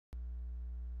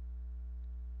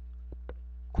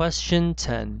Question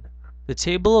 10. The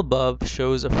table above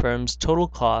shows a firm's total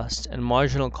cost and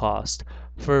marginal cost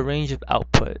for a range of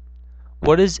output.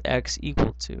 What is X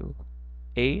equal to?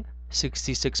 A.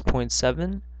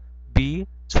 66.7, B.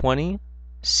 20,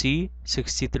 C.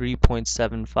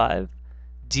 63.75,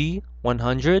 D.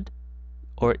 100,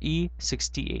 or E.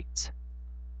 68.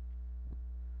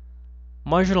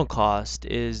 Marginal cost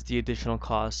is the additional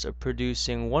cost of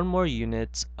producing one more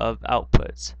unit of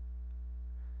output.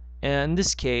 And in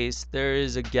this case, there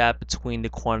is a gap between the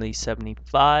quantity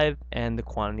 75 and the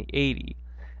quantity 80.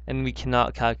 And we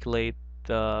cannot calculate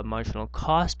the marginal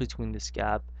cost between this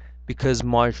gap because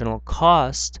marginal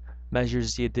cost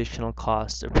measures the additional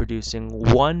cost of producing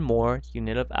one more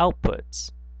unit of outputs.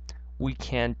 We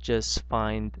can't just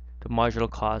find the marginal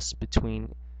cost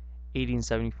between 80 and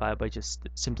 75 by just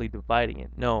simply dividing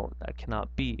it. No, that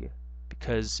cannot be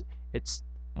because it's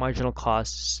marginal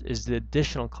cost is the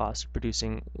additional cost of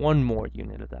producing one more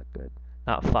unit of that good,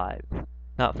 not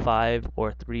five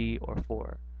or 3 or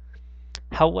 4.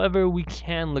 However, we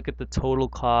can look at the total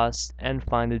cost and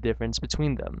find the difference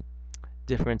between them.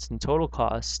 Difference in total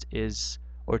cost is,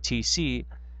 or TC,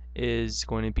 is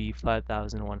going to be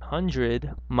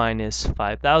 5,100 minus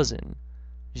 5,000,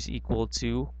 which is equal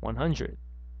to 100.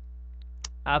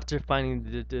 After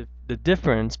finding the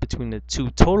difference between the two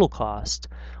total costs,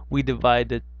 we divide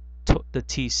the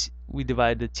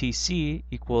TC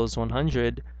equals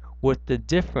 100 with the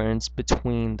difference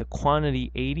between the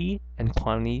quantity 80 and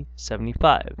quantity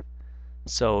 75.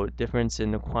 So difference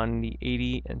in the quantity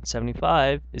 80 and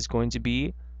 75 is going to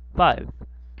be 5.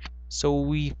 So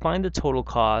we find the total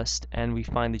cost and we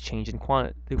find the change in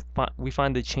quantity. We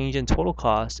find the change in total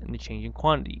cost and the change in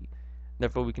quantity.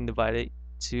 Therefore, we can divide it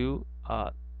to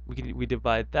we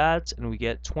divide that and we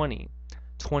get 20.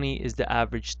 20 is the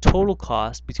average total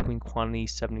cost between quantity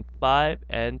 75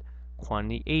 and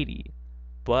quantity 80.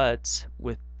 But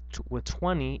with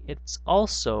 20, it's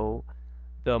also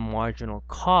the marginal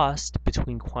cost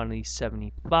between quantity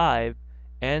 75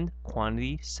 and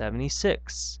quantity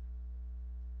 76.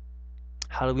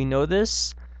 How do we know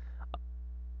this?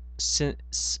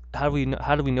 How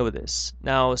do we know this?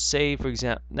 Now, say for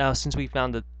example, since we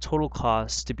found the total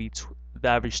cost to be the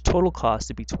average total cost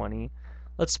to be 20,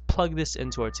 let's plug this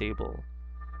into our table.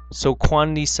 So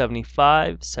quantity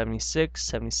 75, 76,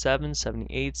 77,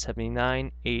 78,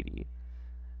 79, 80.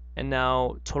 And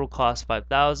now total cost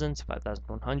 5,000 to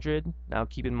 5,100. Now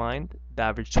keep in mind the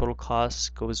average total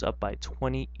cost goes up by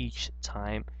 20 each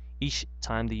time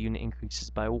the unit increases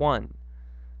by 1.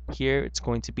 Here it's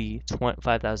going to be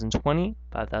 5,020,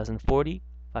 5,040,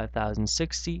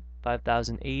 5,060,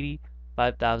 5,080,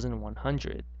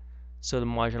 5,100. So the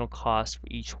marginal cost for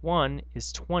each one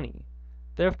is 20.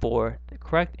 Therefore, the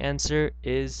correct answer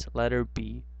is letter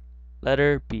B.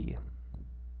 Letter B.